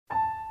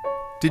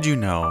Did you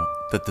know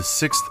that the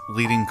sixth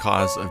leading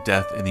cause of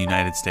death in the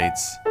United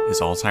States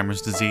is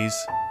Alzheimer's disease?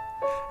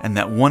 And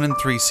that 1 in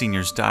 3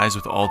 seniors dies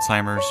with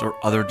Alzheimer's or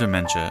other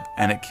dementia,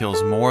 and it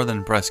kills more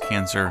than breast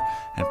cancer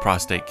and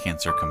prostate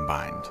cancer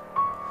combined.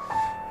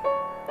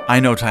 I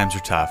know times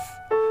are tough,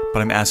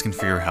 but I'm asking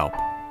for your help.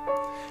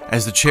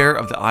 As the chair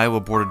of the Iowa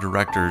Board of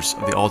Directors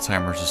of the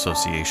Alzheimer's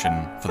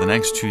Association for the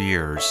next 2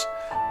 years,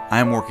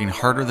 I am working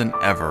harder than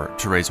ever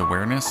to raise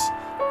awareness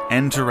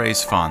and to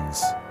raise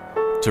funds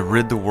to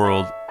rid the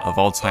world of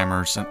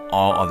Alzheimer's and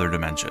all other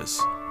dementias.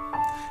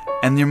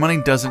 And your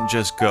money doesn't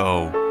just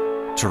go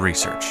to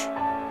research.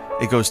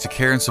 It goes to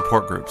care and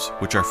support groups,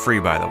 which are free,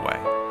 by the way.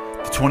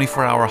 The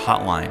 24-hour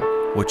hotline,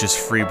 which is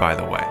free, by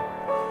the way.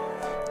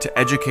 To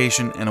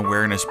education and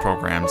awareness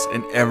programs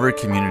in every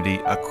community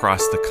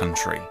across the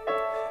country.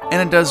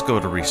 And it does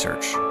go to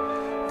research.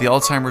 The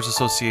Alzheimer's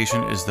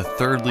Association is the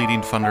third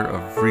leading funder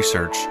of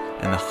research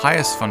and the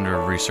highest funder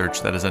of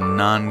research that is a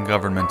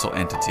non-governmental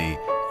entity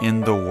in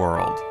the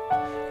world.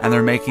 And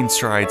they're making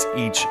strides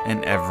each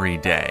and every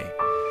day.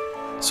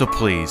 So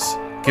please,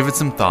 give it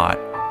some thought.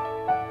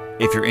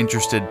 If you're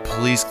interested,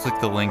 please click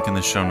the link in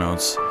the show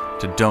notes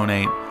to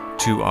donate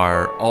to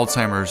our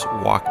Alzheimer's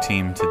Walk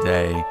team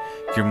today.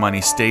 Your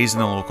money stays in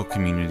the local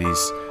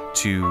communities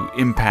to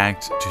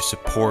impact, to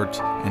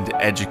support, and to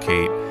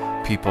educate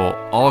people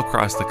all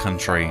across the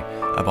country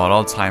about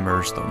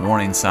Alzheimer's, the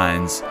warning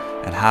signs,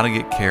 and how to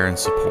get care and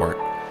support.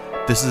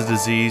 This is a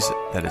disease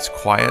that is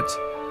quiet,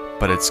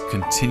 but it's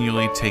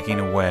continually taking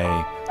away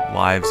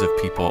lives of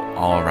people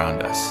all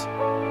around us,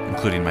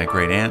 including my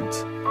great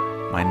aunt,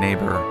 my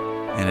neighbor,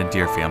 and a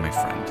dear family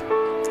friend.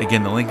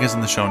 Again, the link is in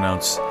the show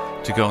notes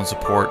to go and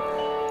support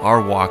our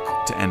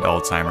walk to end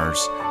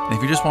Alzheimer's. And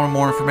if you just want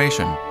more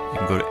information, you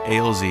can go to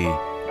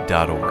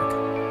alz.org.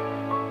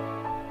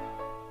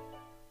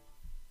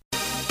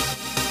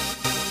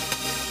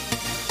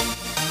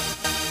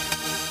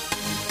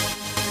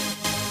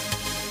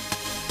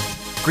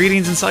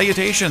 Greetings and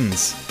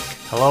salutations.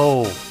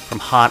 Hello from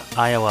hot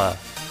Iowa.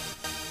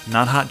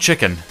 Not hot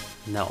chicken.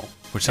 No.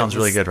 Which sounds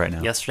really good right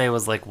now. Yesterday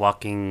was like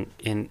walking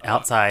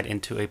outside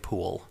into a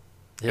pool.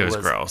 It was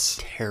gross.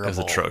 Terrible. It was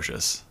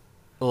atrocious.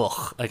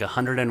 Ugh, like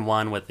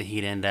 101 with the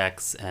heat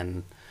index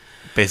and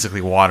basically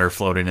water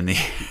floating in the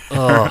air.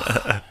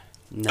 Ugh.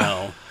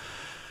 No.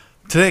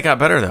 Today it got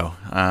better though.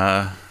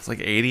 It's like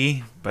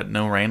 80, but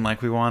no rain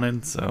like we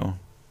wanted, so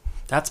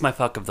that's my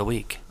fuck of the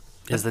week.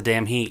 Is the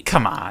damn heat.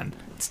 Come on.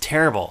 It's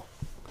terrible.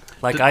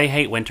 Like I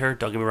hate winter,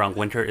 don't get me wrong,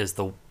 winter is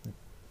the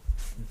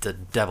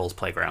devil's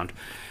playground.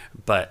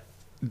 But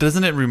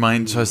doesn't it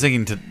remind... So I was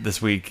thinking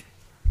this week,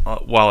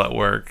 while at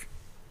work,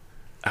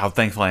 how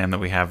thankful I am that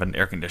we have an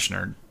air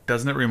conditioner.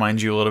 Doesn't it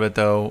remind you a little bit,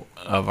 though,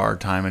 of our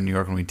time in New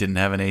York when we didn't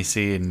have an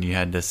AC and you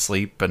had to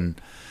sleep and...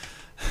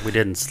 We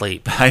didn't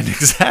sleep.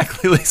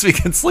 Exactly. At least we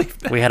can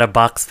sleep now. We had a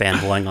box fan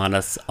blowing on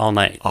us all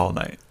night. All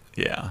night.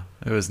 Yeah.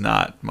 It was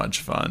not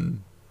much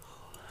fun.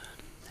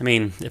 I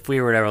mean, if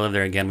we were to ever live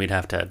there again, we'd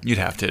have to... You'd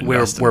have to.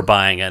 We're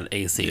buying an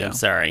AC. Yeah. I'm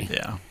sorry.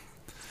 Yeah.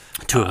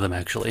 2 of them,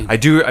 actually. I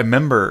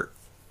remember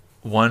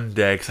one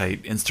day, because I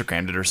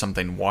Instagrammed it or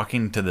something,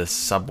 walking to the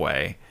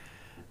subway,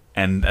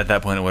 and at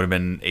that point it would have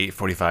been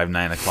 8:45,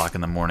 9 o'clock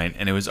in the morning,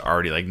 and it was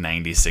already like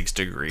 96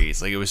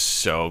 degrees. Like, it was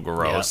so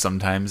gross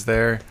sometimes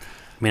there.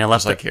 I mean, I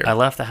left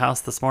the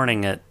house this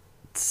morning at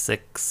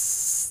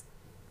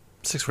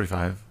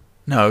 6:45.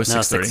 No, it was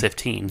 6:30.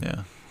 6:15.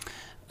 Yeah.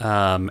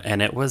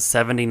 And it was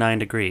 79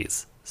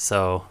 degrees.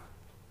 So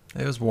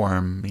it was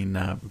warm. I mean,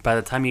 by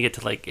the time you get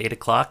to like 8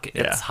 o'clock,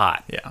 it's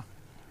hot. Yeah.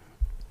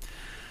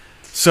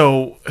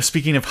 So,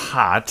 speaking of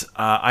hot,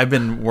 I've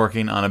been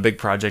working on a big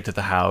project at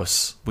the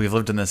house. We've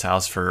lived in this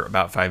house for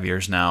about 5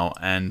 years now,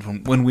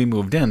 and when we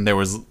moved in, there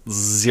was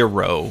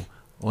zero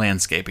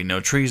landscaping. No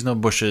trees, no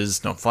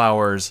bushes, no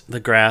flowers. The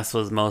grass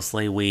was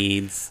mostly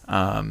weeds.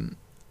 And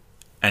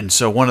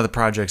so one of the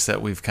projects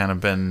that we've kind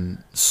of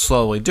been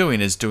slowly doing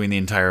is doing the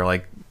entire,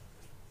 like,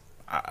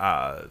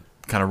 kind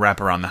of wrap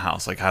around the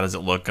house. Like, how does it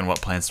look, and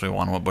what plants do we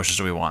want, and what bushes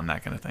do we want, and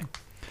that kind of thing.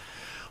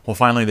 Well,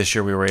 finally this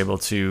year we were able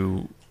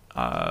to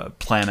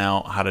plan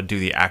out how to do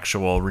the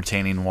actual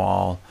retaining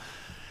wall.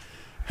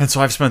 And so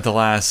I've spent the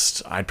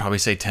last, I'd probably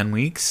say 10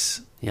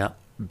 weeks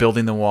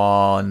building the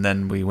wall, and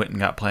then we went and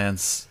got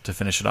plants to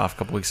finish it off a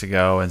couple weeks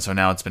ago, and so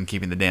now it's been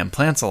keeping the damn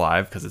plants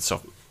alive because it's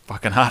so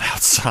fucking hot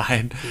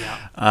outside.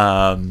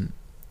 Yeah.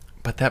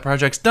 But that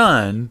project's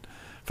done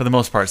for the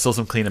most part. Still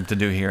some cleanup to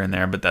do here and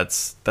there, but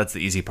that's the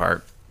easy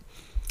part.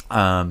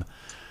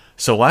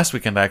 So last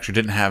weekend I actually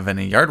didn't have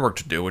any yard work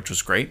to do, which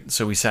was great.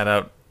 So we sat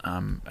out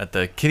at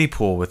the kiddie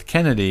pool with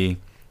Kennedy,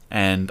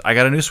 and I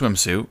got a new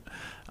swimsuit.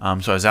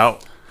 So I was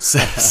out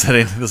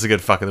sitting. This is a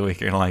good fuck of the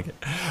week. You're gonna like it.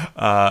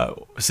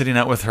 Sitting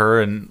out with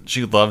her, and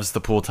she loves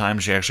the pool time.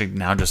 She actually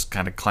now just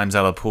kind of climbs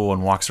out of the pool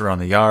and walks around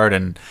the yard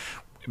and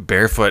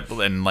barefoot.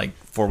 And like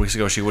 4 weeks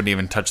ago, she wouldn't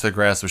even touch the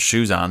grass with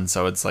shoes on.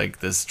 So it's like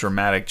this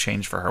dramatic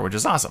change for her, which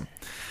is awesome.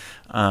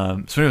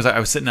 So anyways, I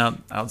was sitting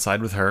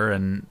outside with her,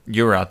 and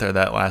you were out there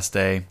that last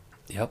day.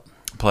 Yep.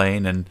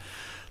 Playing, and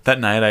that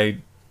night I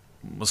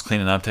was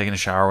cleaning up, taking a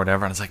shower or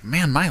whatever, and I was like,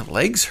 man, my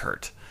legs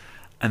hurt.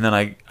 And then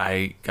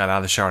I got out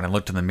of the shower and I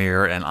looked in the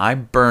mirror, and I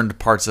burned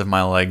parts of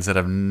my legs that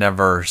I've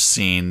never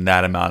seen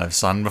that amount of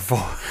sun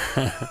before.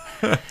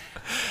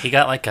 He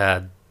got like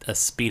a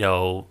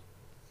Speedo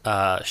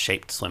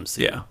shaped swimsuit.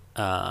 Yeah.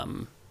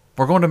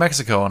 We're going to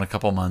Mexico in a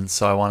couple months,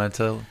 so I wanted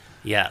to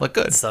look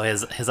good. So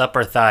his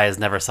upper thighs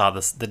never saw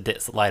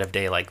the light of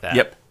day like that.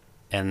 Yep.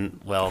 And,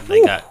 well,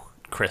 they got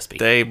crispy.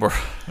 They were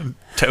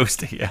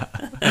toasty, yeah.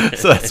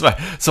 So that's why.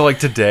 So, like,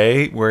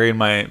 today, wearing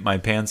my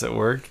pants at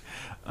work,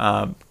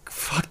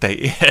 fuck, they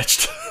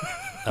itched.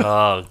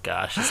 Oh,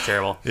 gosh, it's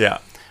terrible. Yeah.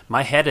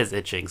 My head is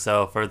itching,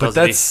 so for But those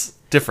of you... that's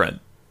different.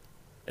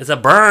 It's a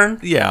burn.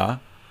 Yeah.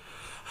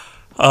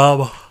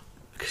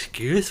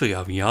 Excuse me,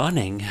 I'm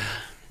yawning.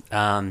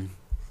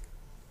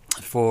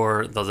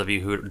 For those of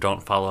you who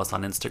don't follow us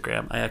on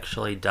Instagram, I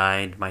actually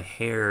dyed my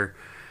hair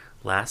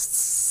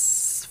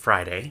last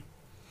Friday.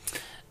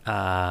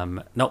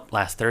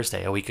 Last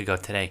Thursday, a week ago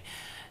today.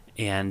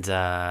 And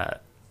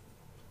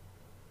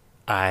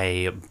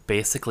I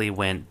basically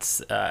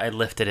went, I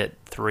lifted it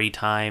 3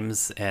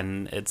 times,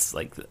 and it's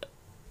like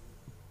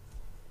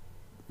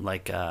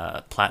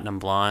platinum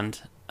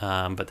blonde,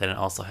 but then it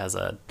also has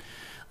a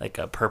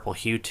purple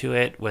hue to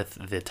it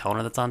with the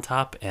toner that's on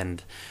top.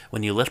 And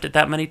when you lift it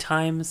that many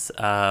times,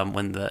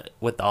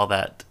 with all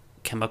that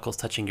chemicals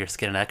touching your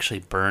skin, it actually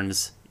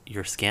burns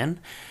your skin.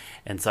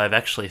 And so I've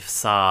actually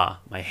saw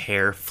my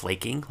hair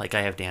flaking, like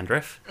I have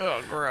dandruff.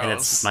 Oh, gross. And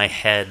it's my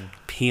head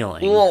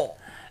peeling.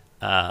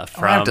 I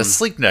have to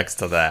sleep next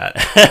to that.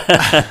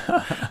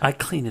 I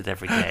clean it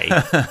every day.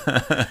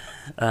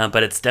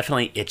 But it's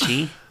definitely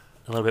itchy,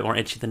 a little bit more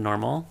itchy than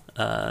normal.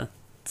 But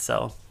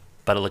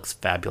it looks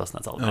fabulous, and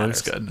that's all that matters. It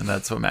looks good, and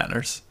that's what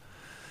matters.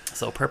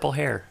 So purple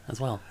hair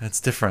as well. It's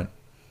different.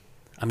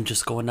 I'm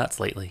just going nuts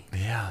lately.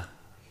 Yeah.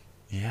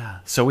 Yeah.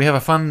 So we have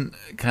a fun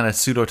kind of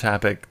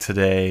pseudo-topic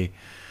today.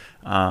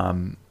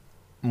 Our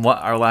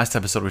last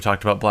episode, we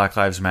talked about Black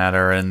Lives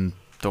Matter and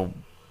the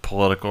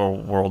political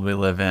world we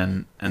live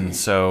in. And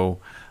so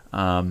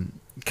kind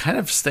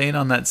of staying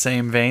on that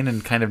same vein,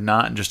 and kind of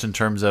not just in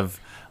terms of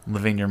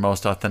living your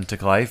most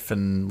authentic life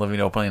and living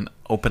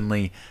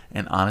openly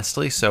and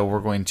honestly. So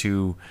we're going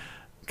to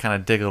kind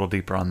of dig a little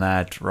deeper on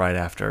that right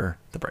after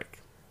the break.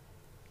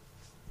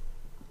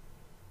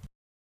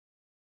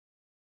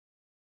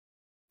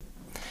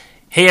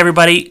 Hey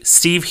everybody,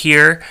 Steve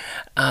here.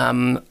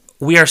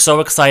 We are so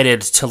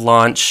excited to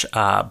launch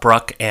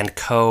Bruck &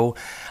 Co.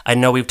 I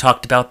know we've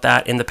talked about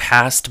that in the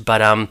past,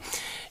 but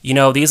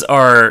these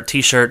are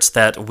t-shirts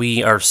that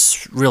we are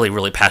really,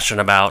 really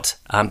passionate about.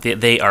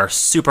 They are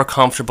super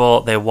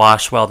comfortable, they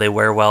wash well, they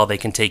wear well, they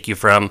can take you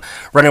from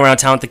running around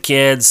town with the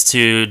kids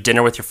to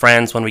dinner with your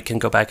friends when we can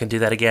go back and do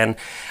that again.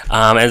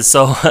 And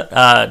so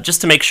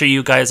just to make sure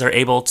you guys are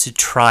able to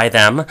try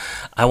them,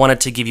 I wanted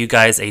to give you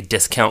guys a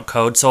discount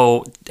code.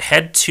 So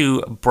head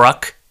to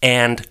bruckandco.com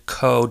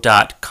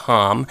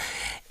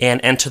and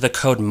enter the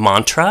code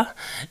MANTRA,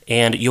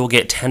 and you'll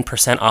get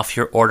 10% off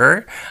your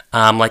order.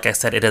 Like I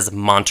said, it is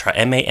MANTRA,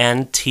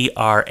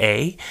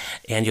 M-A-N-T-R-A,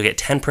 and you'll get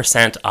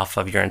 10% off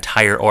of your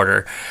entire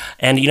order.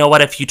 And you know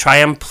what? If you try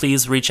them,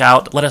 please reach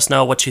out. Let us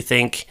know what you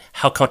think,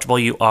 how comfortable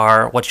you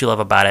are, what you love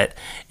about it,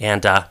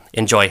 and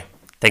enjoy.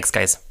 Thanks,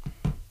 guys.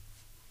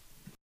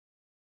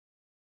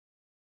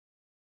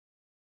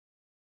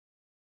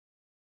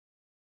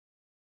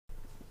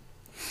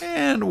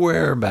 And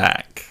we're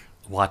back.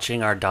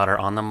 Watching our daughter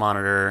on the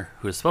monitor,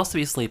 who is supposed to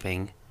be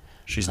sleeping.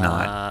 She's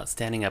not.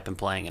 Standing up and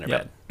playing in her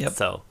Yep, bed. yep.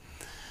 So,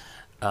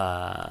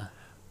 we're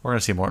going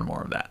to see more and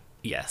more of that.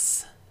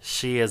 yes.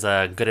 She is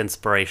a good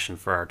inspiration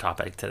for our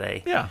topic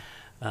today. Yeah.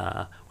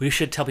 We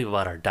should tell people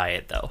about our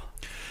diet, though.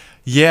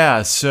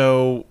 Yeah,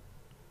 so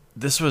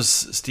this was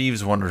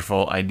Steve's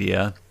wonderful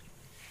idea.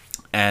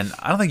 And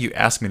I don't think you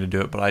asked me to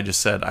do it, but I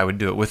just said I would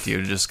do it with you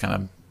to just kind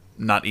of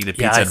not eat a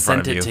pizza in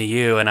front of you. I sent it to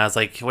you, and I was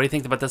like, what do you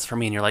think about this for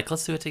me? And you're like,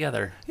 let's do it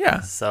together. Yeah.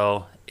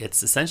 So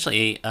it's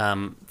essentially,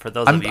 for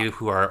those of you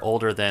who are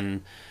older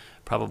than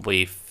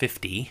probably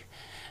 50,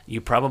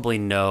 you probably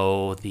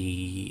know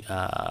the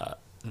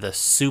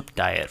soup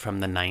diet from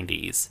the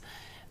 90s.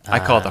 I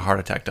call it the heart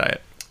attack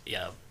diet.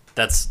 Yeah,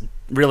 that's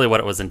really what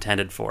it was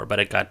intended for, but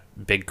it got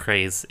big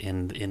craze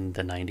in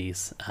the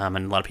 90s, and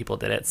a lot of people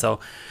did it. So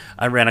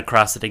I ran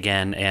across it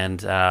again,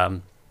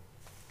 and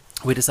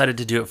we decided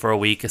to do it for a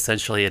week.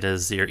 Essentially,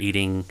 it's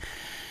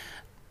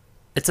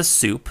a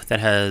soup that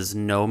has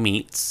no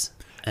meats.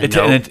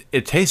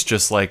 It tastes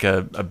just like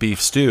a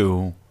beef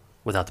stew.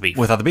 Without the beef.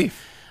 Without the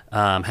beef.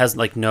 Has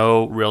like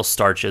no real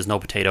starches, no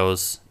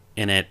potatoes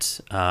in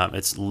it.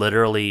 It's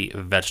literally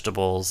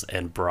vegetables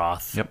and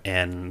broth. Yep.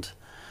 And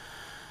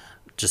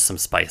just some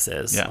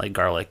spices, Yeah. like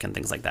garlic and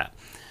things like that.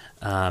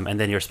 And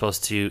then you're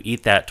supposed to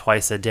eat that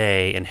twice a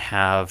day and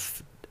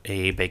have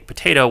a baked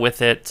potato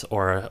with it,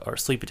 or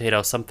sweet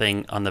potato,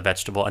 something on the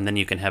vegetable, and then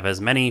you can have as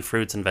many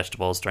fruits and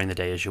vegetables during the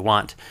day as you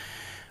want.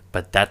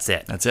 But that's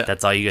it. That's it.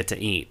 That's all you get to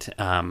eat.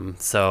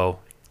 So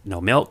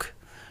no milk,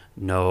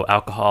 no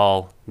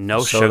alcohol, no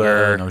Soda,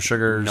 sugar, no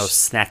sugars. no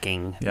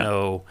snacking, Yeah.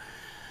 no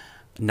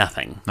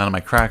Nothing. None of my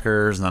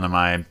crackers, none of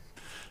my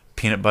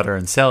peanut butter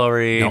and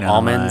celery, No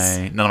almonds.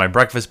 none of my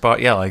breakfast bar.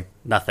 Yeah, like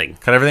Nothing.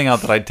 cut everything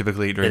out that I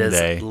typically eat during It the is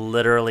day.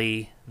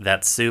 literally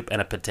that soup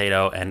and a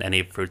potato and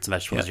any fruits and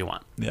vegetables Yeah. you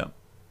want. Yeah.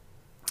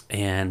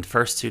 And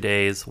first 2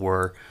 days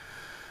were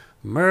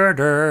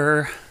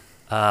murder.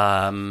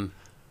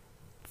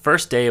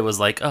 First day it was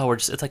like, oh,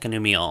 it's like a new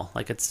meal.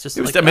 Like it's just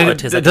like, it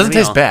tastes like a doesn't new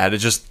taste meal. bad.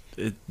 It's just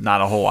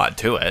not a whole lot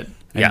to it.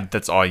 And Yeah.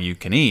 that's all you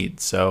can eat.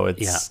 So it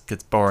Yeah.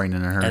 gets boring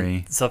in a hurry.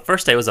 And so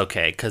first day was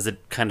okay because it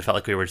kind of felt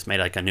like we were just made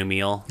like a new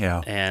meal.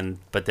 Yeah.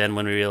 But then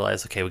when we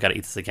realized, okay, we got to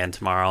eat this again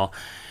tomorrow,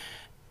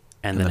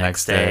 and the the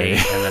next next day,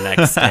 day. and the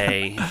next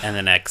day, and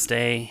the next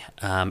day,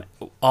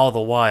 all the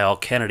while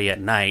Kennedy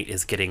at night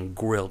is getting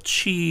grilled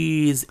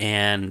cheese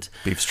and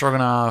Beef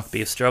stroganoff,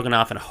 beef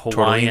stroganoff and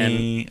Hawaiian.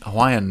 tortellini,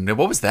 Hawaiian.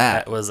 What was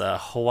that? That was a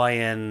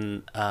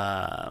Hawaiian.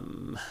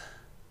 What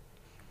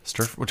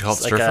do you call it?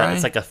 It's Stir fry?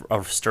 It's like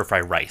a stir fry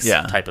rice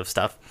Yeah. type of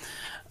stuff.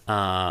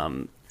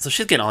 So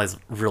she's getting all these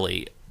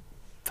really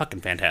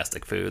fucking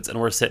fantastic foods, and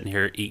we're sitting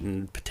here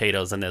eating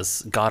potatoes and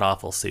this god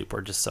awful soup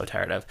we're just so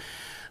tired of.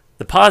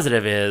 The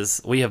positive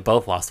is we have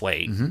both lost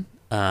weight in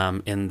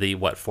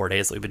the 4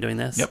 days that we've been doing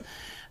this. Yep.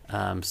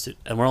 And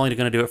we're only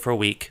going to do it for a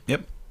week.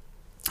 Yep.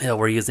 Yeah,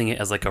 we're using it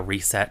as like a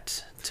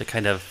reset to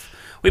kind of.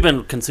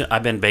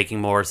 I've been baking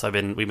more, so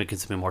we've been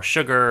consuming more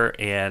sugar,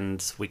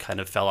 and we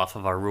kind of fell off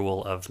of our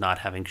rule of not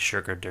having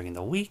sugar during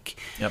the week.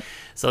 Yep.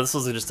 So this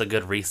was just a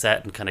good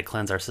reset and kind of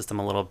cleanse our system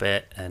a little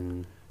bit.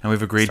 And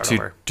we've agreed start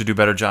over. to do a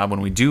better job when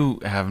we do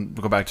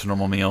go back to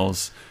normal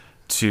meals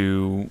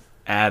to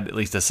add at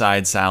least a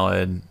side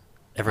salad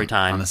every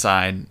time on the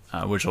side,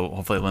 which will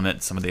hopefully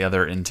limit some of the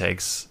other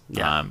intakes.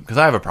 Yeah. Because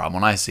I have a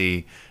problem when I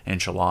see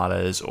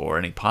enchiladas or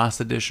any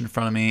pasta dish in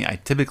front of me. I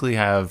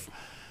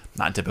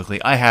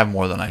have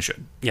more than I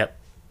should. Yep.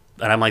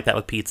 And I'm like that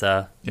with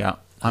pizza. Yeah,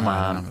 I'm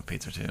on a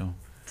pizza too.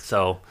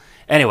 So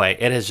anyway,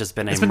 it has just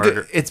been a It's been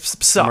murder. good.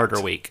 It's sucked,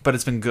 murder week. but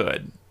it's been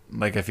good.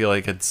 Like I feel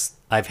like it's.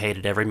 I've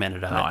hated every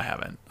minute of No, it. I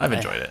haven't. I've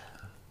enjoyed it.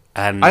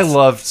 And I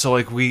love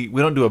we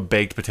don't do a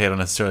baked potato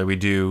necessarily. We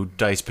do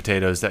diced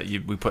potatoes that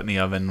we put in the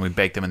oven. We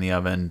bake them in the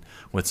oven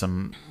with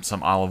some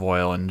olive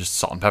oil and just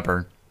salt and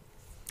pepper.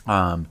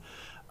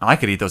 I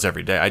could eat those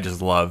every day. I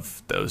just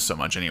love those so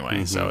much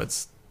anyway. So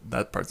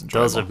that part's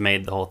enjoyable. those have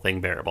made the whole thing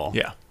bearable.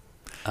 Yeah.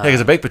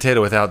 Because a baked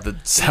potato without the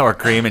sour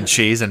cream and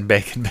cheese and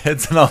bacon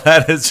bits and all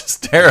that is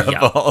just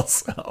terrible.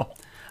 So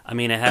I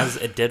mean,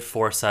 it did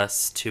force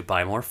us to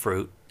buy more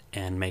fruit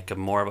and make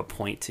more of a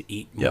point to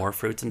eat Yep. more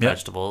fruits and Yep.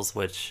 vegetables,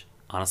 which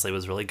honestly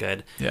was really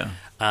good. yeah.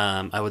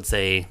 I would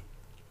say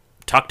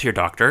talk to your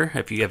doctor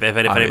if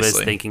anybody was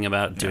Obviously. thinking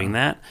about doing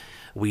that.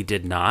 We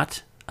did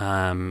not.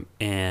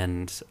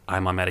 And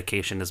I'm on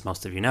medication, as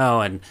most of you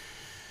know, and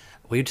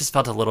we just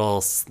felt a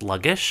little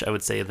sluggish. I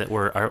would say that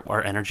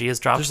our energy has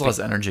dropped. There's less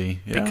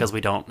energy. Yeah. because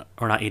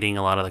we're not eating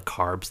a lot of the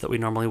carbs that we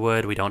normally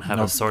would. We don't have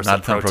a source not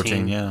of a ton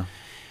protein. Yeah.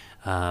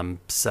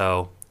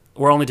 So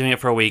we're only doing it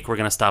for a week. We're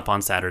going to stop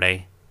on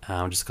Saturday,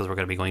 just because we're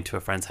going to be going to a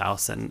friend's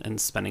house and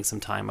spending some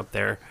time up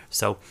there.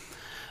 So,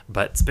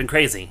 but it's been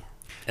crazy.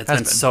 It's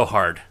been so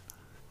hard.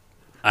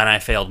 And I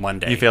failed one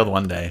day. You failed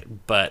one day.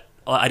 But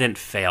I didn't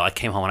fail. I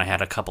came home and I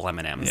had a couple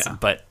M&Ms. Yeah.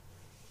 But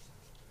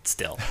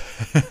still.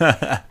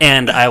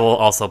 And I will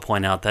also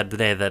point out that the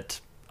day that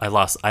I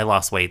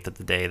lost weight, that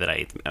the day that I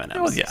ate M&Ms.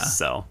 Oh, yeah.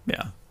 So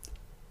Yeah.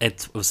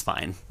 it was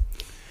fine.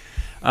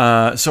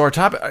 So our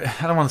topic,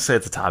 I don't want to say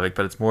it's a topic,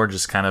 but it's more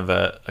just kind of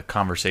a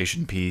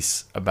conversation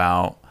piece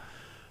about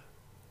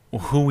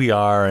who we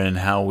are and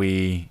how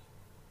we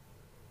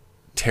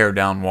tear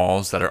down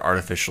walls that are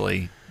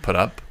artificially put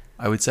up,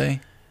 I would say.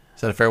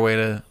 Is that a fair way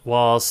to...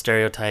 Walls,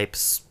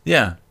 stereotypes,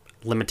 Yeah.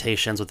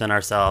 limitations within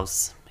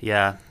ourselves.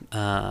 Yeah.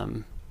 I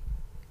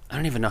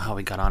don't even know how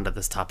we got onto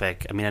this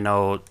topic. I mean, I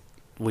know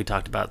we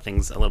talked about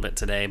things a little bit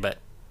today, but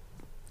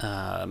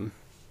I'm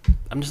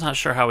just not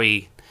sure how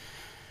we...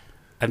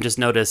 I've just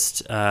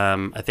noticed,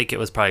 I think it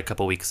was probably a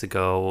couple weeks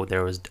ago,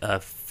 there was a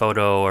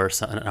photo or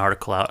an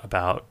article out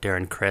about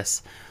Darren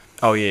Criss,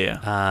 Oh, yeah.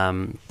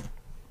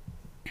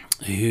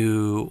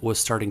 who was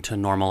starting to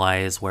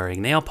normalize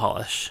wearing nail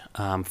polish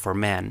for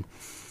men.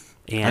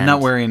 And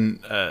not wearing,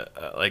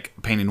 like,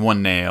 painting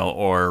one nail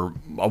or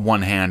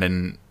one hand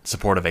in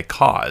support of a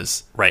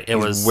cause. Right, it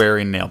He's was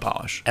wearing nail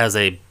polish. as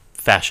a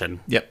fashion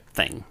Yep.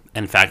 thing.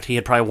 In fact, he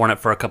had probably worn it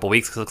for a couple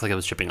weeks because it looked like it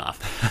was chipping off.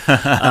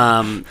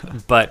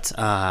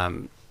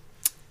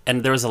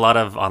 And there was a lot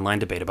of online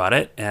debate about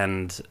it,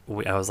 and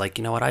I was like,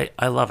 you know what,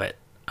 I love it.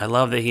 I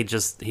love that he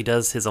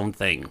does his own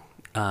thing.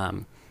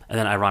 And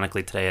then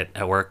ironically today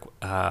at work,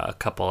 a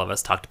couple of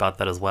us talked about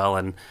that as well,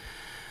 and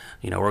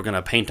we're going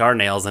to paint our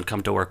nails and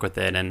come to work with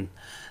it. And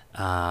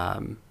I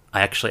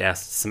actually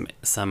asked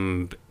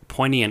some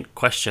poignant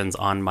questions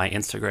on my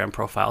Instagram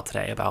profile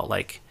today about,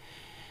 like,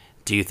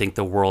 do you think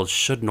the world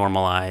should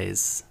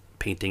normalize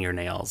painting your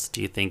nails?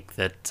 Do you think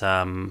that,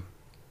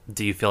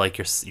 do you feel like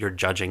you're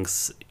judging,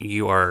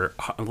 you are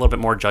a little bit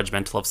more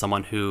judgmental of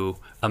someone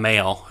a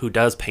male who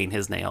does paint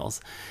his nails?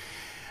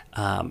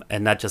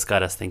 And that just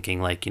got us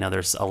thinking, like,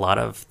 there's a lot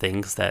of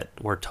things that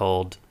we're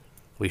told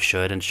we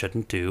should and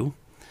shouldn't do.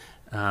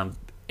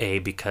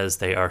 Because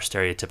they are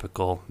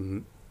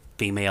stereotypical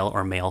female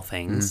or male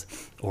things,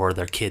 or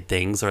they're kid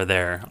things, or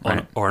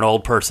or an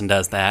old person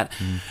does that,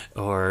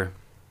 or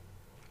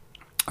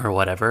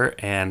whatever.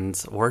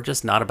 And we're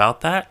just not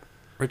about that,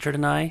 Richard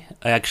and I.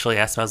 I actually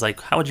asked him, I was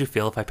like, how would you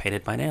feel if I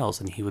painted my nails?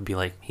 And he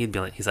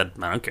said,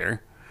 I don't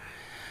care.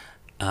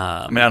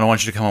 I mean, I don't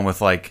want you to come on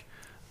with like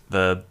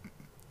acrylics.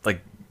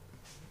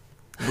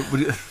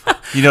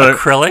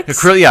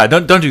 Acrylic, yeah.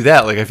 Don't do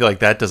that. Like, I feel like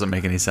that doesn't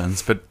make any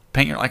sense. But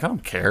paint your, like, I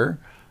don't care.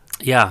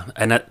 Yeah,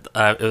 and it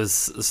was,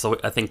 so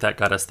I think that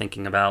got us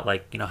thinking about,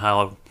 like,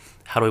 how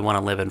do we want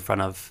to live in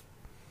front of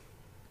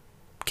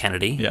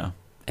Kennedy? Yeah.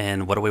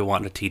 And what do we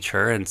want to teach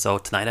her? And so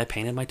tonight I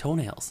painted my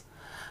toenails.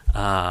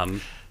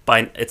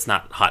 It's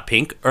not hot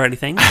pink or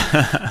anything.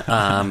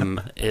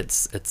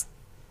 It's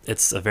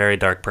a very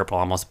dark purple,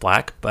 almost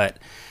black. But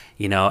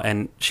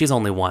and she's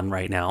only one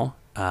right now,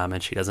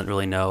 and she doesn't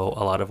really know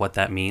a lot of what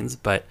that means.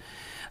 But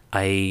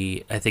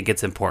I think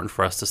it's important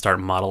for us to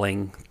start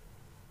modeling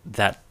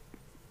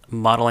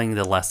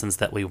the lessons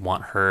that we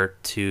want her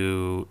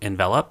to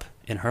envelop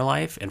in her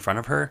life in front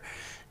of her.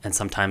 And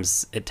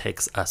sometimes it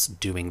takes us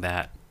doing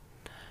that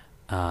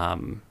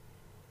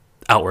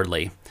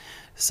outwardly.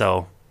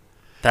 So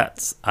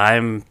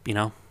I'm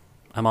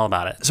all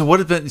about it. So what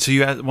has been, so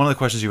one of the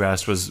questions you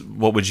asked was,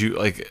 what would you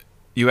like,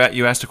 you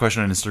asked a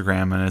question on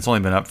Instagram, and it's only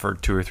been up for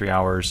 2 or 3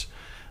 hours.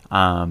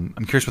 I'm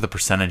curious what the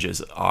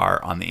percentages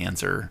are on the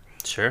answer.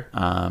 Sure.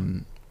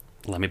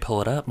 Let me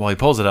pull it up. While he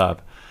pulls it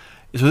up.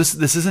 So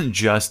this isn't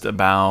just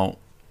about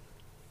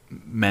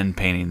men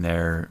painting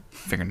their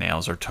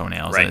fingernails or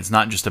toenails, right. And it's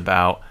not just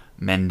about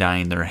men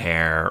dyeing their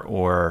hair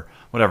or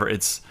whatever.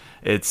 It's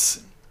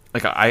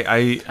like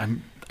I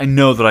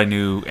know that I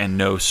knew and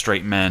know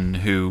straight men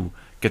who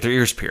get their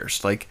ears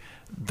pierced. Like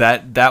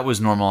that was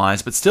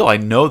normalized, but still I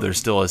know there's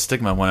still a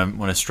stigma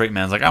when a straight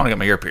man's like, I want to get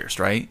my ear pierced,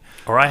 right?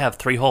 Or I have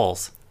 3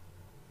 holes.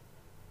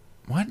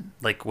 What?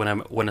 Like when a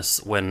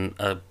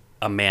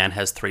man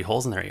has 3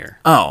 holes in their ear.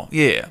 Oh,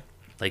 yeah.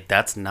 Like,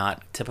 that's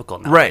not typical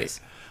nowadays.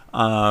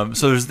 Right.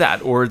 So there's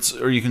that, or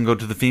you can go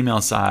to the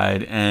female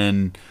side,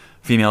 and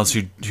females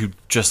who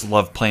just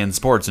love playing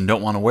sports and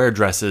don't want to wear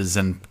dresses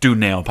and do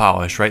nail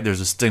polish, right? There's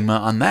a stigma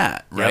on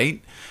that,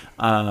 right?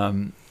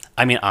 Yep.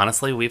 I mean,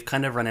 honestly, we've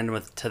kind of run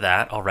into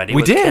that already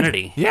with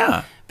Kennedy.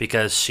 Yeah.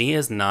 Because she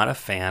is not a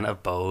fan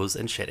of bows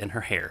and shit in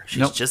her hair. She's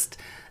Nope. just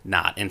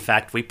not. In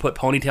fact, we put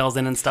ponytails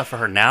in and stuff for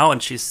her now,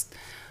 and she's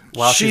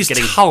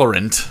getting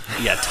tolerant.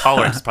 Yeah,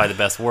 tolerant is probably the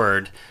best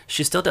word.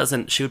 She still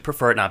doesn't. She would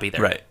prefer it not be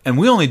there. Right. And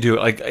we only do it,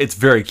 like, it's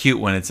very cute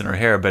when it's in her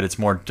hair, but it's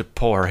more to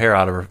pull her hair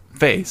out of her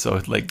face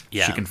so, like,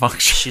 she can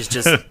function. She's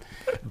just,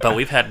 but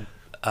we've had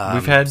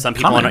some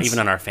people even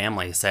in our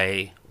family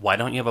say, why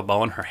don't you have a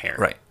bow in her hair?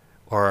 Right.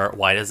 Or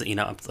why does it,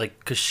 it's like,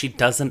 because she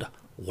doesn't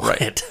want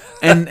it.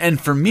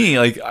 and for me,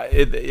 like,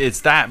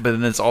 it's that, but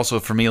then it's also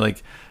for me,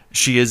 like,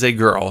 she is a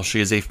girl, she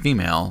is a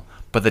female,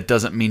 but that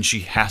doesn't mean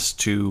she has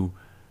to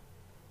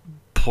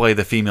play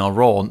the female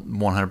role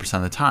 100%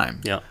 of the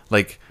time. Yeah.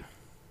 Like,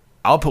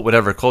 I'll put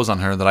whatever clothes on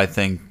her that I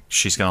think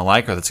she's going to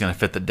like or that's going to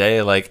fit the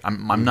day. Like,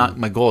 I'm not,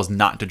 my goal is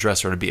not to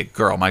dress her to be a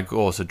girl. My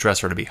goal is to dress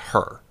her to be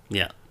her.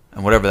 Yeah.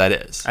 And whatever that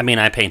is. I mean,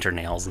 I paint her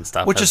nails and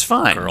stuff. Which is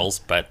fine. Girls,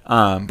 but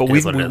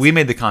we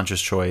made the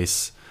conscious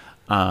choice,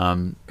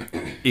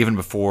 even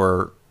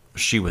before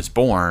she was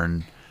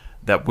born,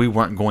 that we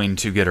weren't going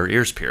to get her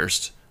ears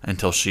pierced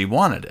until she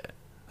wanted it.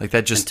 Like,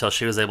 that just until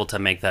she was able to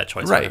make that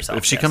choice right. for herself.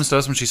 If she comes to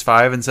us when she's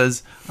 5 and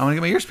says, "I want to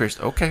get my ears pierced,"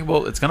 okay,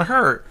 well, it's gonna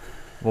hurt.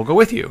 We'll go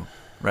with you,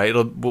 right?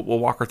 We'll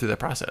walk her through that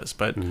process.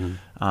 But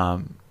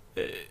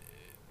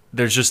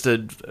there's just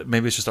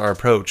maybe it's just our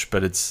approach,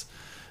 but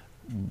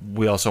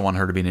we also want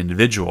her to be an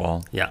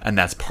individual. Yeah, and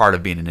that's part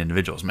of being an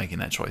individual is making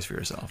that choice for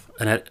yourself.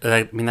 And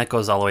I mean that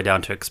goes all the way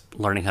down to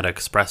learning how to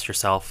express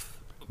yourself,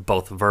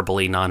 both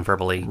verbally,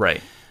 non-verbally.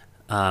 Right.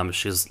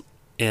 She's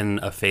in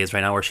a phase right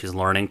now where she's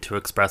learning to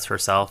express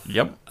herself.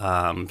 Yep.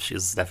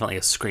 She's definitely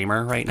a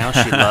screamer right now.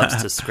 She loves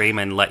to scream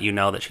and let you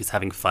know that she's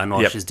having fun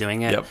while she's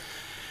doing it. Yep.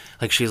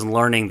 Like, she's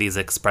learning these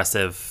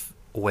expressive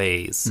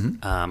ways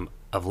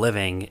of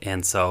living,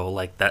 and so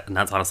like that, and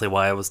that's honestly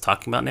why I was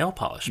talking about nail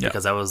polish,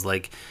 because I was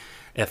like,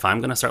 if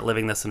I'm gonna start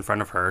living this in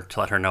front of her to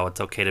let her know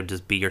it's okay to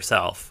just be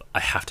yourself, I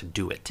have to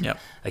do it. Yep.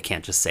 I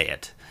can't just say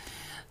it.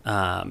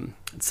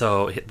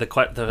 So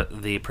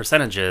the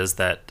percentages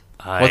that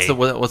what's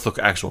the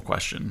actual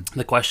question?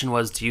 The question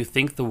was, do you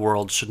think the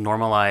world should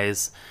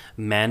normalize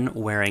men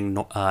wearing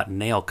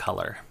nail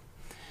color?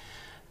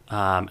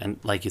 And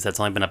like you said, it's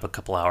only been up a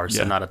couple hours,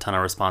 so not a ton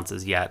of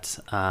responses yet.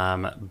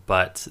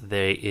 But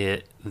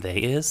the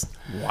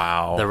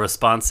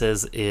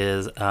responses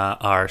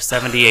are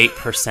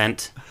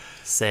 78%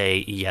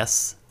 say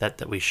yes,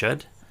 that we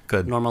should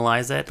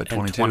normalize it, but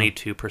and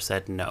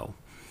 22% no.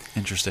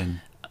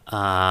 Interesting.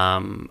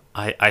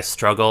 I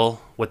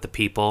struggle with the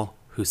people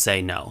who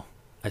say no.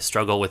 I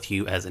struggle with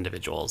you as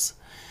individuals.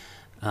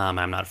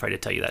 I'm not afraid to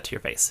tell you that to your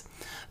face.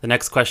 The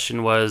next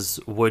question was,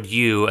 would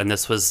you, and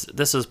this was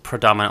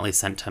predominantly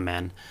sent to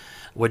men,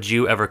 would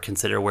you ever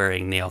consider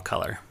wearing nail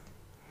color?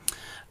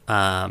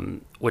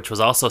 Which was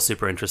also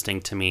super interesting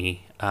to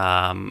me.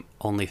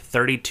 Only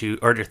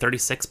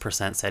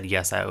 36% said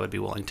yes, I would be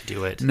willing to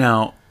do it.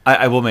 Now,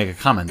 I will make a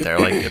comment there.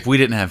 Like, if we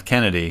didn't have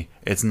Kennedy,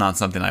 it's not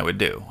something I would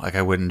do. Like,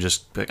 I wouldn't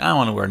just be like, I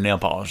want to wear nail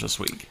polish this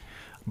week.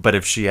 But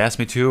if she asked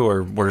me to,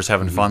 or we're just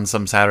having fun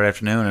some Saturday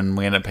afternoon and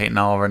we end up painting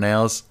all of our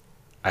nails,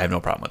 I have no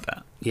problem with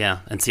that. Yeah,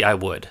 and see, I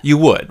would. You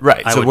would,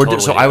 right? I So would we're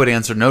totally so do I it. would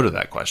answer no to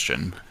that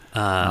question.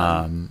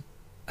 I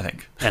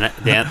think. And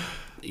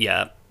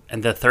yeah.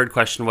 And the third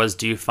question was,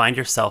 do you find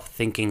yourself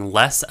thinking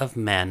less of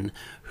men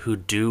who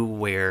do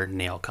wear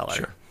nail color?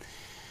 Sure.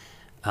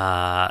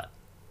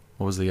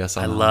 What was the yes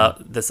on I that?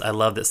 love this. I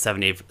love that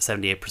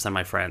 78% of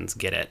my friends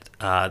get it.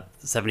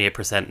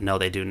 78% no,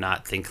 they do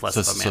not think less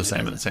So, of a man.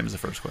 so same as the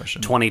first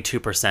question.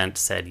 22%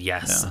 said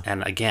yes. Yeah.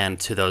 And again,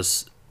 to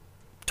those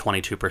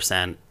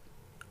 22%,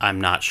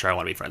 I'm not sure I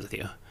want to be friends with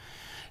you.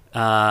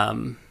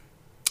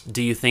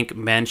 Do you think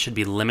men should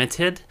be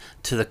limited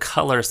to the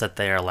colors that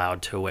they are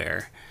allowed to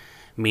wear?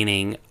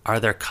 Meaning, are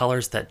there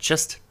colors that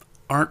just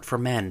aren't for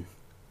men?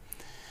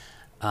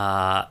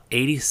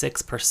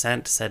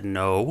 86% said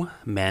no,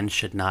 men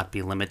should not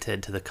be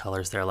limited to the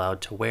colors they're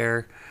allowed to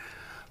wear.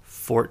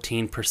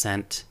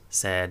 14%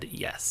 said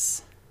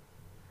yes.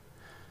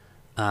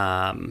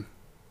 And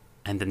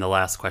then the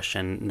last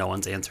question, no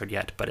one's answered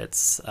yet, but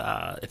it's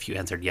if you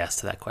answered yes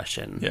to that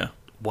question, Yeah.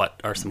 what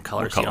are some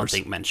colors you don't colors?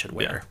 think men should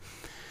wear? Yeah.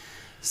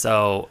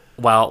 So,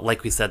 while,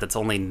 like we said, that's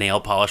only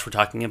nail polish we're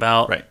talking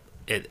about, Right.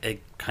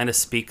 it kind of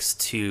speaks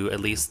to at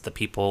least the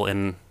people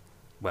in,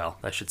 well,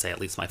 I should say at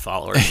least my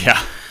followers.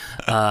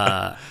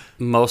 Yeah.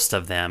 Most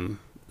of them,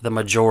 the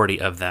majority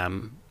of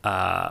them,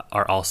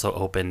 are also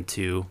open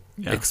to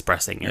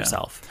expressing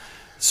yourself.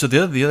 So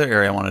the other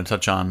area I wanted to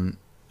touch on,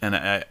 and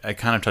I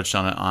kind of touched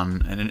on it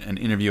on an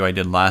interview I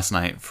did last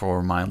night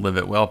for my Live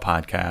It Well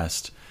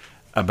podcast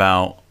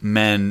about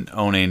men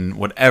owning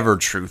whatever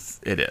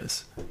truth it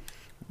is.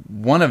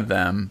 One of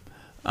them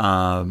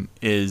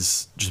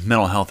is just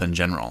mental health in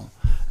general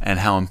and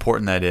how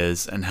important that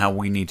is and how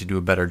we need to do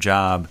a better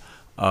job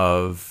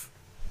of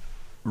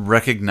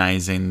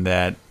recognizing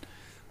that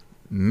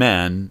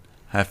men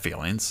have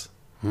feelings,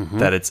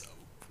 that it's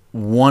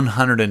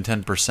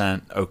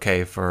 110%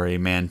 okay for a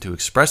man to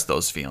express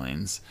those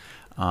feelings.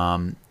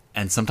 And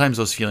sometimes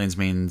those feelings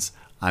means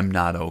I'm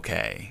not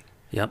okay.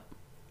 Yep.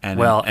 And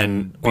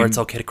Or it's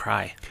okay to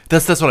cry.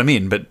 That's what I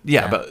mean. But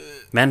yeah, but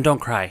Men don't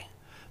cry,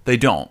 they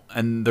don't,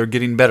 and they're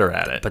getting better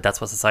at it. but that's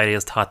what society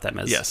has taught them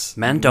is yes,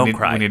 men don't we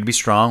cry. need to be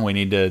strong. We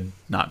need to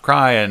not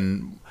cry,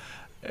 and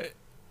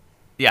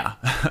yeah,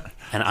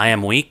 And I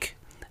am weak,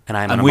 and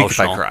I'm I'm an weak if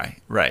emotional. I cry.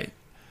 Right.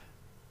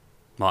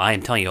 Well, I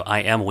am telling you,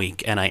 I am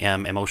weak, and I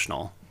am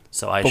emotional.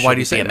 So I But should why do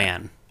you say be a that?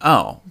 man.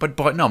 Oh, but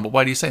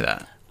why do you say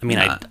that? I mean,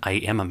 You're not. I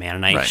am a man,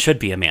 and I Right. should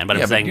be a man. But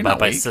Yeah, I'm but saying, you're but not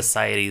by weak.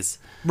 society,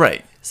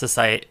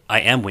 I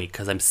am weak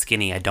because I'm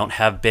skinny. I don't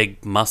have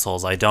big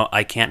muscles.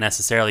 I can't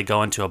necessarily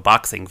go into a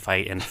boxing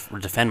fight and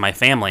defend my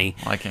family.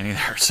 Well, I can't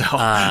either. So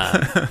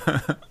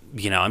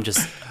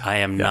I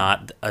am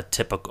not a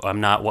typical.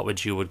 I'm not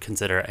what you would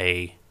consider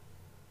a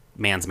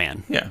man's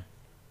man. yeah,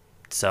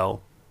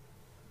 So,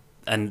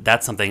 and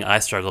that's something I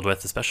struggled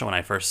with, especially when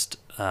I first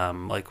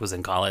was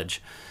in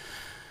college.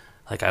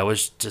 Like I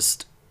was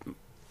just,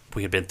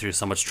 we had been through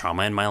so much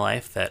trauma in my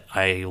life that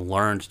I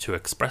learned to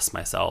express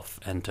myself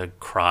and to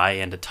cry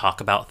and to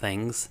talk about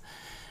things,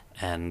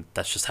 and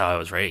that's just how I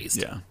was raised.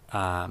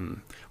 yeah.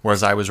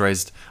 Whereas I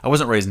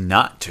wasn't raised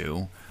not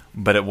to,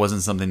 but it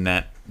wasn't something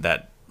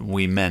that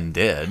we men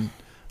did.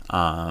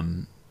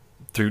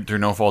 Through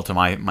no fault of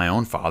my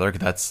own father, 'cause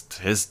that's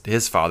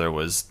his father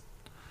was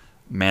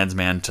man's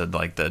man to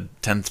like the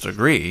 10th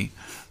degree,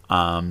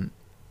 and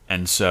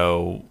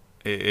so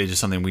it's just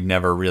something we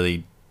never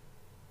really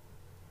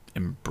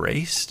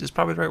embraced is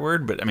probably the right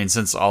word. But I mean,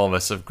 since all of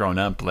us have grown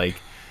up,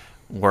 like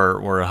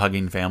we're a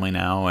hugging family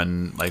now,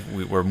 and like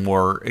we're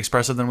more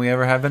expressive than we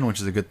ever have been, which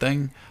is a good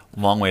thing.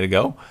 Long way to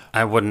go.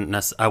 I wouldn't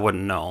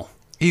know.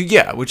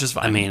 Yeah, which is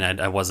fine. I mean,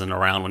 I wasn't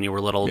around when you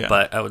were little, Yeah.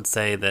 but I would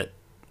say that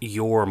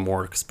you're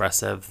more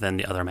expressive than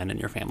the other men in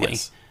your family.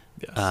 yes,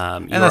 yes.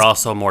 You're that's-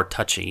 also more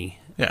touchy,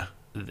 yeah.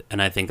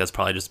 and I think that's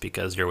probably just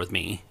because you're with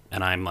me,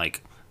 and I'm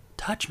like,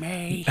 touch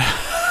me,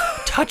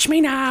 touch me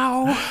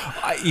now.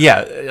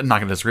 Yeah, I'm not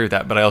going to disagree with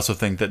that, but I also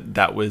think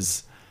that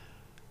was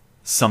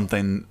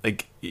something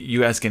like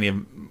you ask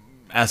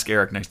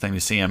Eric next time you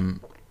see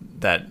him,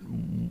 that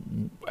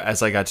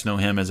as I got to know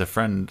him as a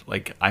friend,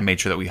 like I made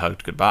sure that we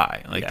hugged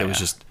goodbye. Like there was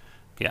just,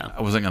 Yeah.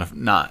 I wasn't going to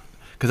not,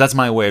 because that's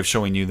my way of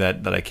showing you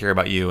that I care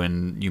about you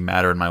and you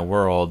matter in my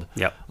world.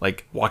 Yep.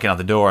 Like walking out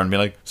the door and be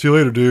like, see you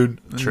later, dude.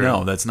 True.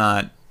 No, that's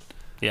not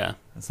Yeah,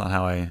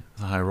 how I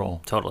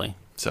roll. totally.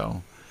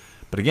 So,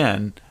 but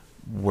again,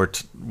 we're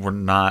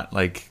not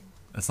like,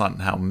 that's not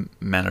how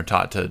men are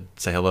taught to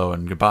say hello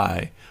and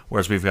goodbye.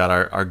 Whereas we've got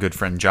our good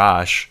friend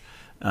Josh,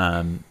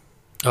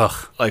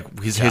 Ugh. Like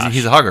Josh.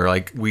 he's a hugger.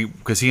 Like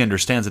because he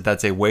understands that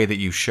that's a way that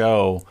you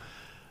show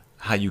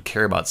how you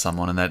care about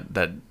someone, and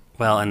that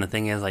Well, and the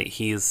thing is, like,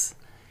 he's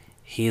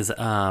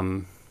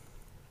an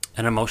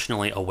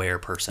emotionally aware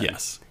person.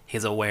 Yes.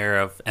 He's aware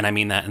of, and I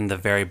mean that in the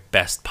very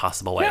best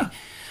possible way. Yeah.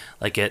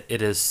 Like it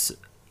is.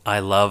 I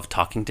love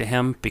talking to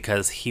him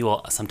because he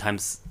will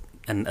sometimes,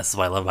 and this is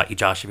what I love about you,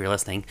 Josh. If you're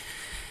listening,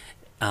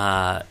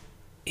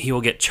 he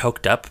will get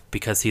choked up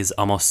because he's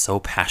almost so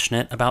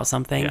passionate about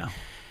something,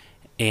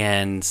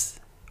 and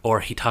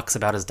or he talks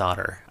about his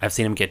daughter. I've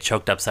seen him get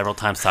choked up several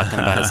times talking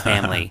about his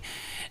family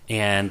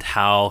and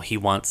how he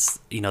wants,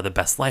 the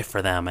best life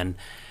for them. And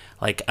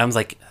like, I was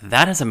like,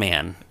 that is a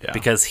man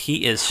because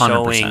he is 100%.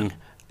 showing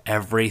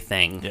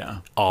everything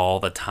all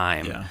the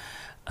time. Yeah.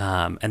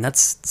 And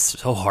that's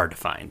so hard to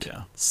find.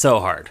 Yeah. So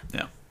hard.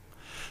 Yeah.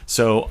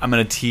 So I'm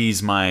going to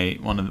tease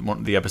one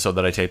of the episode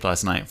that I taped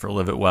last night for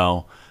Live It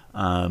Well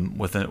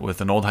with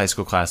an old high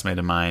school classmate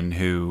of mine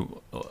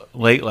who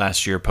late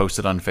last year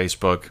posted on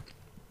Facebook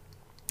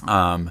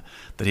that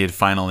he had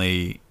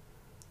finally,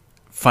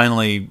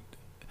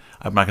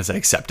 I'm not going to say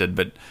accepted,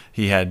 but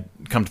he had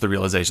come to the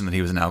realization that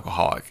he was an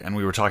alcoholic. And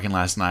we were talking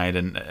last night,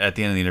 and at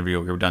the end of the interview,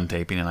 we were done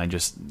taping, and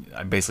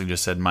I basically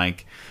just said,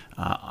 Mike,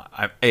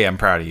 A, I'm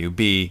proud of you.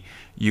 B,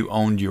 you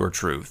owned your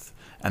truth.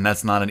 And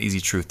that's not an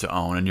easy truth to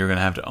own, and you're going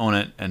to have to own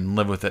it and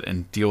live with it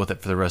and deal with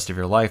it for the rest of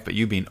your life. But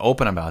you being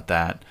open about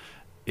that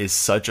is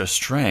such a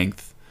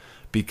strength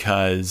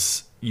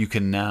because you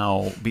can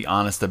now be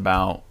honest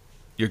about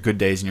your good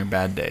days and your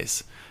bad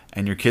days.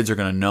 And your kids are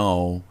going to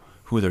know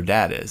who their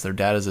dad is. Their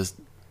dad is a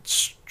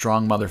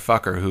strong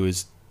motherfucker who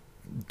is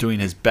doing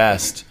his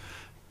best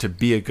to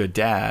be a good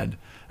dad.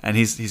 And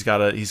he's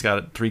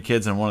got 3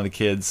 kids, and one of the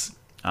kids,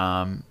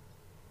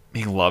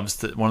 he loves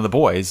to, one of the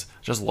boys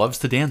just loves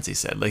to dance. He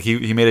said, like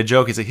he made a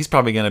joke. He said he's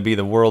probably going to be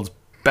the world's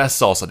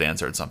best salsa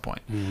dancer at some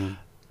point. Mm-hmm.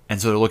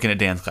 And so they're looking at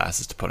dance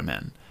classes to put him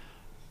in.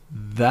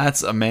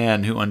 That's a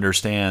man who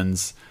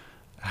understands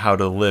how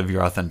to live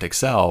your authentic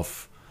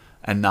self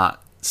and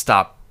not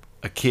stop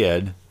a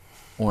kid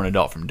or an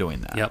adult from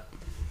doing that. Yep.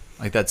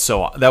 Like I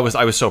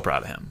was so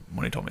proud of him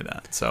when he told me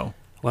that. So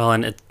well,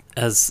 and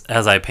as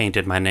I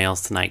painted my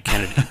nails tonight,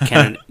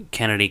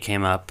 Kennedy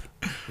came up.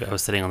 I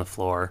was sitting on the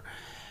floor,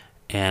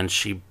 and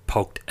she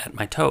poked at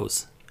my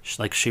toes.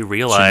 She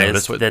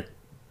realized that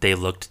they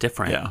looked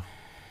different. Yeah.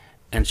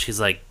 And she's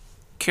like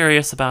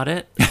curious about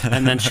it,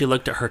 and then she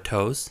looked at her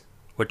toes,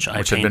 which I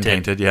painted. Had been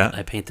painted, yeah.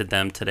 I painted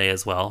them today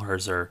as well.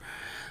 Hers are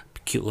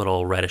cute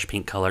little reddish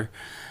pink color,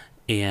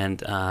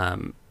 and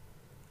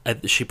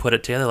she put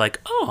it together like,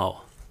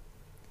 oh.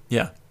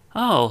 Yeah.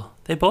 Oh,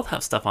 they both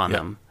have stuff on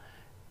them.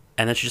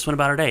 And then she just went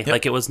about her day. Yep.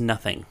 Like it was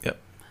nothing. Yep.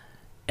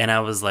 And I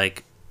was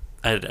like,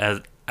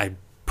 I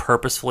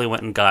purposefully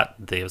went and got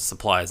the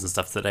supplies and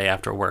stuff today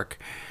after work.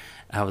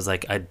 I was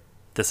like,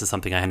 this is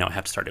something I know I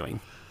have to start doing.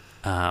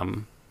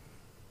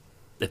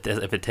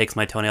 If it takes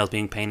my toenails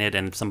being painted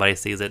and if somebody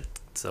sees it,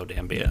 so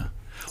damn be it. Yeah.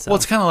 So. Well,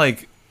 it's kind of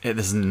like,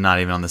 this is not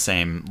even on the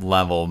same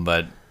level,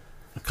 but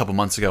a couple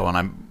months ago when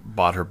I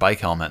bought her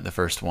bike helmet, the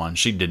first one,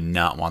 she did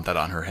not want that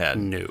on her head.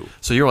 No.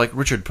 So you were like,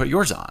 Richard, put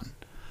yours on.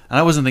 And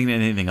I wasn't thinking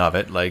anything of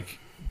it, like,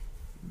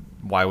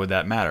 why would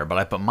that matter? But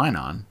I put mine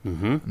on,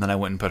 and then I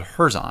went and put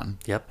hers on,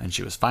 and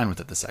she was fine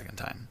with it the second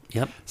time.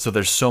 Yep. So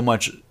there's so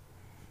much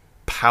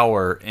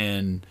power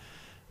in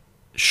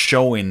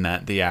showing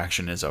that the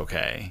action is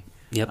okay.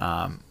 Yep.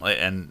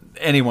 And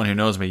anyone who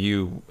knows me,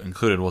 you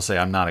included, will say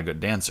I'm not a good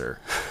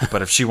dancer.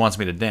 But if she wants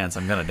me to dance,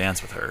 I'm going to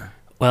dance with her.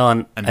 Well,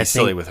 and be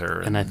silly with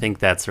her. And I think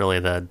that's really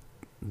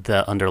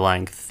the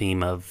underlying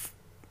theme of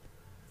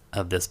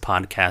this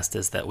podcast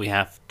is that we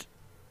have to,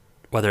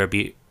 whether it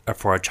be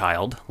for a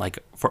child, like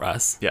for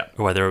us,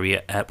 or whether it be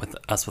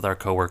with our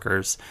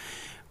coworkers,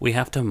 we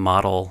have to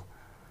model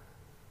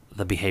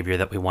the behavior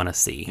that we want to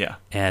see. Yeah.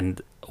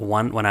 And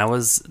when I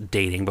was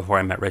dating before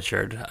I met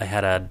Richard, I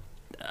had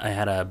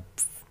a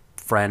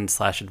friend /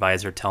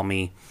 advisor tell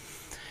me,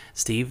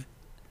 Steve,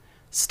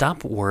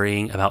 stop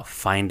worrying about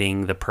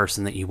finding the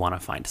person that you want to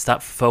find.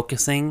 Stop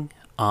focusing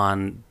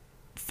on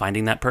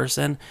finding that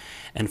person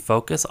and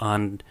focus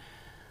on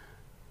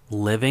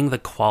living the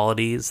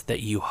qualities that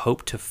you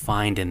hope to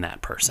find in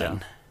that person.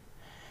 Yeah.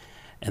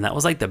 And that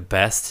was like the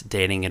best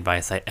dating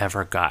advice I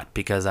ever got,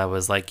 because I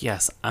was like,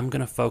 yes, I'm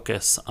going to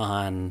focus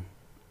on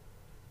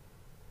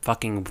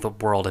fucking the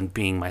world and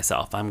being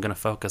myself. I'm going to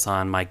focus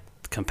on my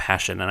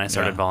compassion. And I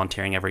started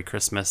volunteering every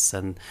Christmas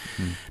and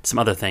some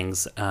other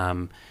things.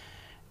 And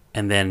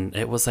then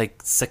it was like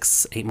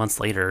 6-8 months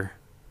later,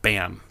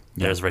 bam,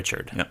 there's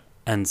Richard. Yep.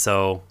 And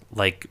so,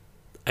 like,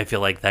 I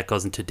feel like that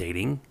goes into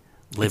dating,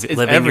 living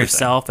everything.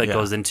 yourself. It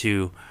goes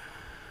into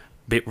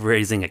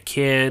raising a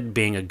kid,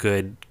 being a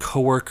good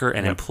coworker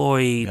and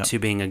employee, to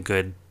being a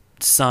good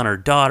son or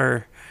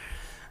daughter.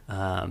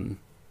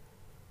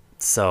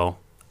 So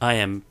I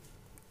am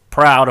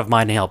proud of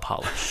my nail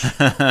polish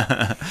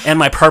and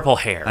my purple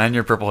hair. And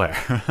your purple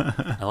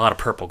hair. A lot of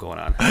purple going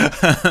on.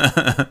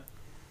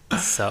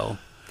 So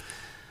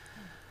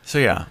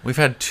yeah, we've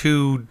had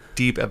 2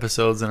 deep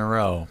episodes in a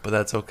row, but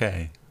that's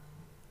okay.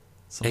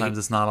 Sometimes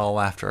it's not all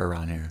laughter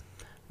around here.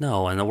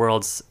 No,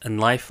 and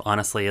life,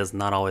 honestly, is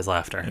not always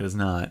laughter. It is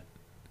not.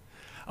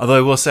 Although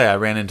I will say, I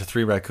ran into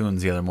 3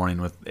 raccoons the other morning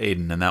with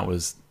Aiden, and I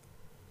was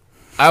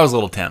a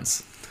little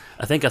tense.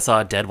 I think I saw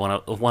a dead one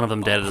of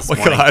them dead this Oh my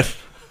morning. God.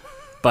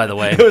 By the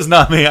way, It was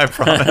not me, I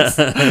promise.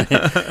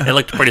 it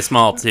looked pretty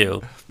small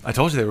too. I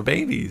told you they were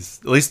babies.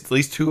 At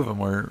least 2 of them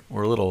were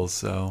little.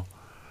 So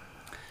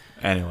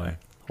anyway,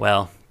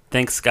 Well,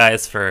 thanks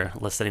guys for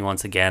listening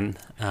once again.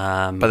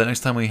 by the next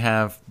time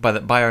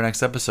by our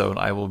next episode,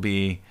 I will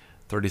be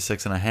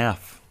 36 and a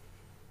half.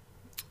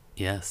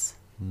 Yes.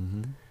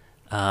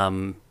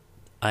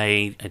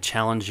 I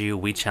challenge you.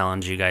 We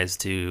challenge you guys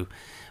to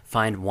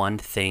find one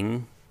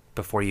thing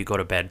before you go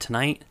to bed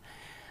tonight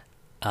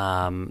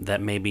that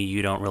maybe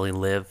you don't really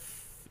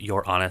live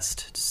your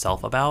honest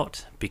self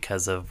about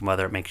because of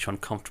whether it makes you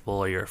uncomfortable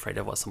or you're afraid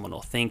of what someone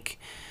will think.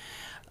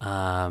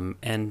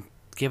 And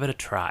give it a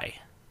try.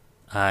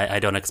 I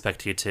don't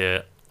expect you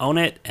to own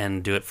it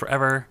and do it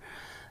forever.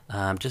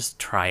 Just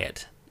try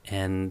it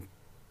and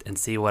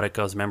see what it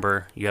goes.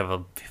 Remember, you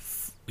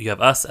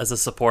have us as a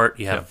support.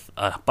 You have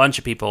a bunch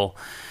of people.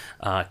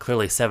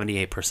 Clearly,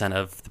 78%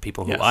 of the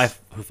people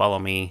who follow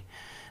me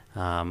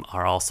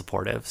are all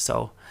supportive.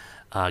 So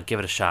give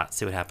it a shot.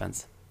 See what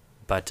happens.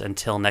 But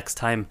until next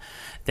time,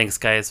 thanks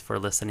guys for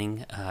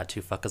listening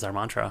to Fuck Is Our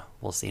Mantra.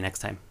 We'll see you next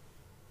time.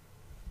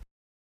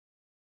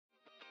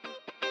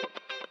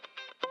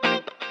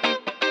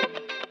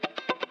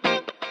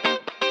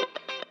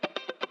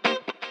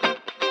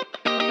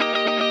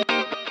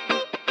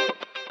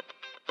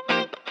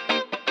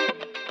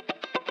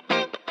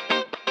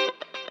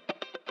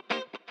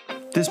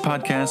 This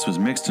podcast was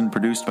mixed and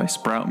produced by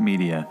Sprout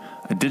Media,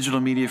 a digital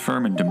media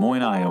firm in Des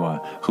Moines,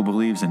 Iowa, who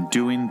believes in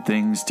doing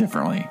things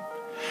differently.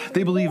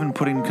 They believe in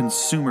putting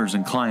consumers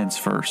and clients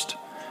first,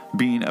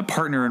 being a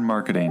partner in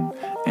marketing,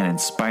 and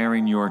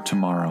inspiring your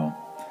tomorrow.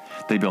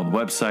 They build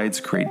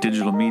websites, create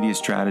digital media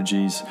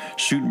strategies,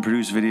 shoot and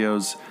produce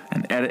videos,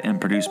 and edit and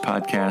produce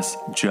podcasts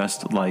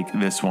just like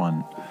this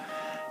one.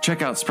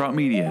 Check out Sprout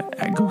Media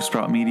at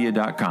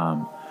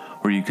GoSproutMedia.com,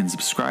 where you can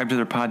subscribe to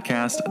their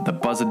podcast, The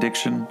Buzz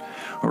Addiction,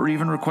 or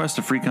even request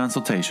a free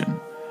consultation.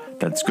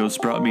 That's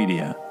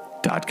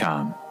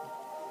GoSproutMedia.com.